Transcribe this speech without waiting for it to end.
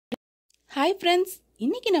Hi friends,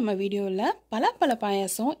 இன்றைக்கி நம்ம வீடியோவில் பலாப்பழ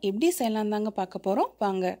பாயாசம் எப்படி செய்யலாம் தாங்க பார்க்க போகிறோம்.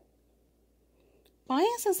 வாங்க.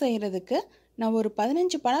 பாயாசம் செய்கிறதுக்கு நான் ஒரு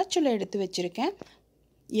 15 பலாச்சொலை எடுத்து வச்சுருக்கேன்.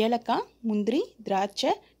 ஏலக்காய், முந்திரி,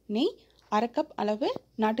 திராட்சை, நெய், 1/2 கப் அளவு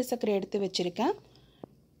நாட்டு சர்க்கரை எடுத்து வச்சுருக்கேன்.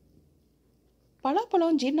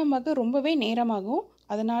 பலாப்பழம் ஜீரணமாக ரொம்பவே நேரமாகும்.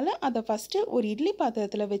 அதனால் அதை ஃபஸ்ட்டு ஒரு இட்லி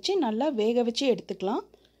பாத்திரத்தில் வச்சு நல்லா வேக வச்சு எடுத்துக்கலாம்.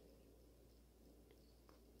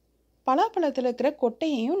 பலாப்பழத்தில் இருக்கிற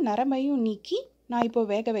கொட்டையையும் நரம்பையும் நீக்கி நான் இப்போ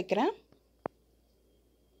வேக வைக்கிறேன்.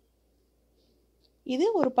 இது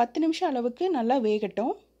ஒரு 10 நிமிஷம் அளவுக்கு நல்லா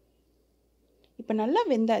வேகட்டும். இப்போ நல்லா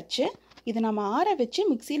வெந்தாச்சு. இதை நம்ம ஆற வச்சு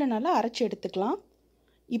மிக்சியில் நல்லா அரைச்சி எடுத்துக்கலாம்.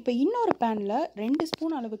 இப்போ இன்னொரு பேனில் 2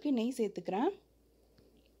 ஸ்பூன் அளவுக்கு நெய் சேர்த்துக்கிறேன்.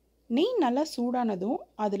 நெய் நல்லா சூடானதும்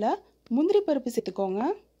அதில் முந்திரி பருப்பு சேர்த்துக்கோங்க.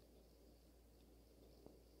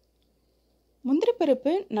 முந்திரி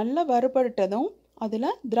பருப்பு நல்லா வறுபட்டதும்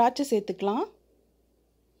அதில் திராட்சை சேர்த்துக்கலாம்.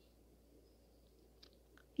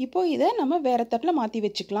 இப்போ இதை நம்ம வேறு தட்டில் மாற்றி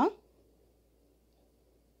வச்சுக்கலாம்.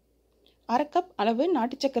 1/2 கப் அளவு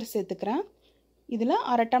நாட்டு சர்க்கரை சேர்த்துக்கிறேன். இதில்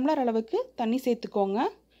 1/2 டம்ளர் அளவுக்கு தண்ணி சேர்த்துக்கோங்க.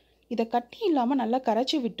 இதை கட்டி இல்லாமல் நல்லா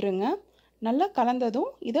கரைச்சி விட்டுருங்க. நல்லா கலந்ததும்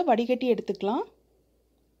இதை வடிகட்டி எடுத்துக்கலாம்.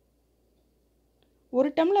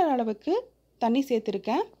 1 டம்ளர் அளவுக்கு தண்ணி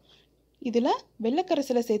சேர்த்துருக்கேன். இதில்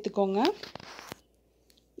வெள்ளைக்கரைசலை சேர்த்துக்கோங்க.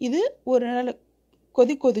 இது ஒரு நாள்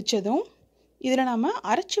கொதிச்சதும் இதில் நம்ம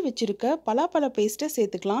அரைச்சி வச்சுருக்க பலாப்பழ பேஸ்ட்டை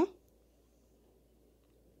சேர்த்துக்கலாம்.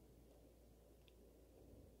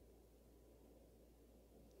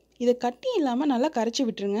 இதை கட்டி இல்லாமல் நல்லா கரைச்சி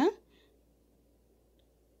விட்டுருங்க.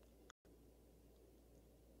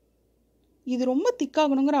 இது ரொம்ப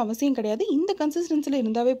திக்காகணுங்கிற அவசியம் கிடையாது. இந்த கன்சிஸ்டன்சியில்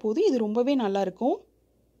இருந்தாவே போதும். இது ரொம்பவே நல்லாயிருக்கும்.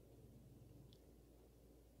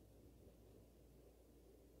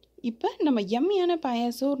 இப்போ நம்ம எம்மியான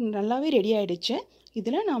பாயாசம் நல்லாவே ரெடி ஆகிடுச்சு.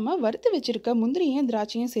 இதில் நாம் வறுத்து வச்சுருக்க முந்திரியும்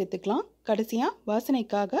திராட்சையும் சேர்த்துக்கலாம். கடைசியாக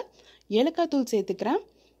வாசனைக்காக ஏலக்காய் தூள் சேர்த்துக்கிறேன்.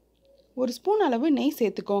 1 ஸ்பூன் அளவு நெய்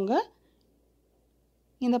சேர்த்துக்கோங்க.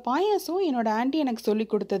 இந்த பாயாசம் என்னோடய ஆண்டி எனக்கு சொல்லி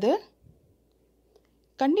கொடுத்தது.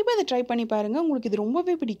 கண்டிப்பாக இதை ட்ரை பண்ணி பாருங்கள். உங்களுக்கு இது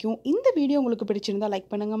ரொம்பவே பிடிக்கும். இந்த வீடியோ உங்களுக்கு பிடிச்சிருந்தால்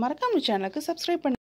லைக் பண்ணுங்கள். மறக்காம சேனலுக்கு சப்ஸ்கிரைப் பண்ணுங்கள்.